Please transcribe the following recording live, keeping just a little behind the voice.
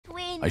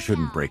I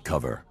shouldn't break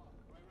cover.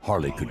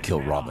 Harley could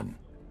kill Robin.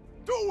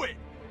 Do it!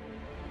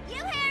 You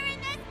hearing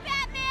this,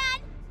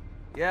 Batman?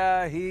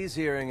 Yeah, he's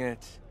hearing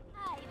it.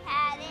 I've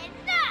had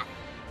enough!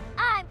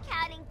 I'm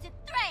counting to 3.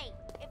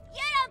 If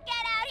you don't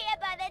get out here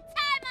by the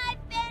time I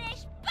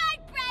finish,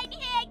 Bird Brain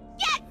here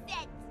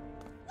gets it!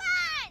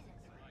 1!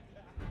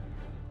 In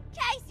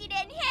case you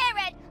didn't hear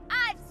it,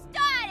 I've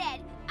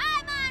started!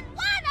 I'm on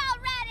 1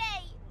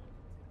 already!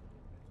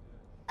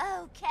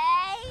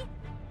 Okay.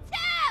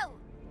 2!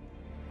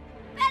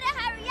 Better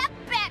hurry up,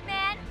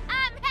 Batman!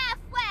 I'm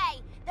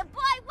halfway! The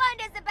boy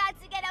wonder's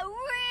about to get a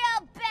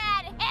real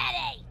bad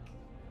headache!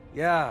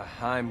 Yeah,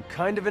 I'm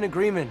kind of in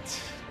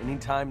agreement. Any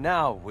time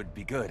now would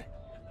be good.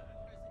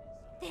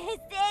 This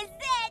is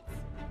it!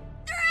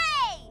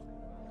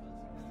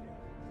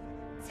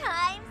 3!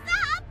 Time's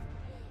up!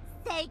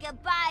 Say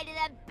goodbye to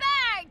the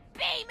bird,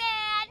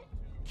 B-Man!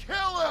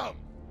 Kill him!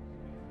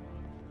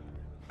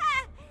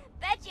 Ha!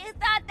 Bet you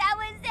thought that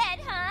was it,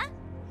 huh?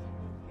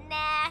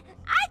 Nah,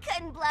 I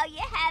couldn't blow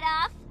your head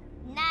off.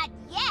 Not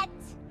yet.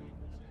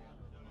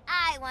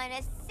 I want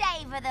to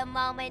savor the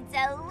moment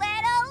a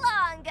little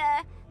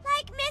longer,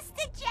 like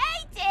Mr. J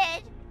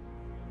did.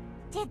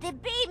 Did the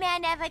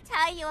B-Man ever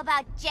tell you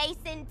about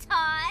Jason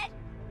Todd?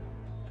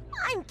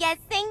 I'm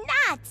guessing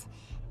not.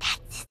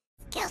 That's his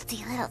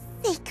guilty little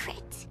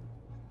secret.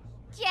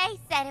 Jay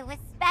said it was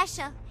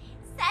special.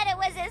 Said it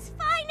was his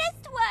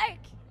finest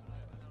work.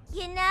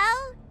 You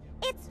know,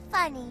 it's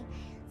funny.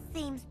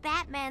 Seems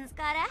Batman's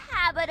got a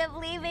habit of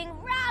leaving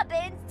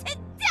Robins to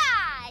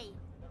die.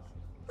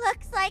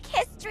 Looks like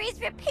history's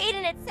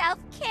repeating itself,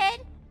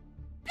 kid.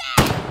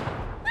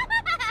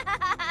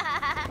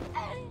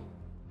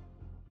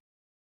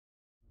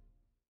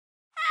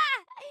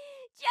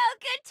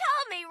 Joker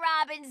told me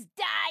Robins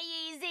die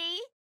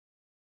easy.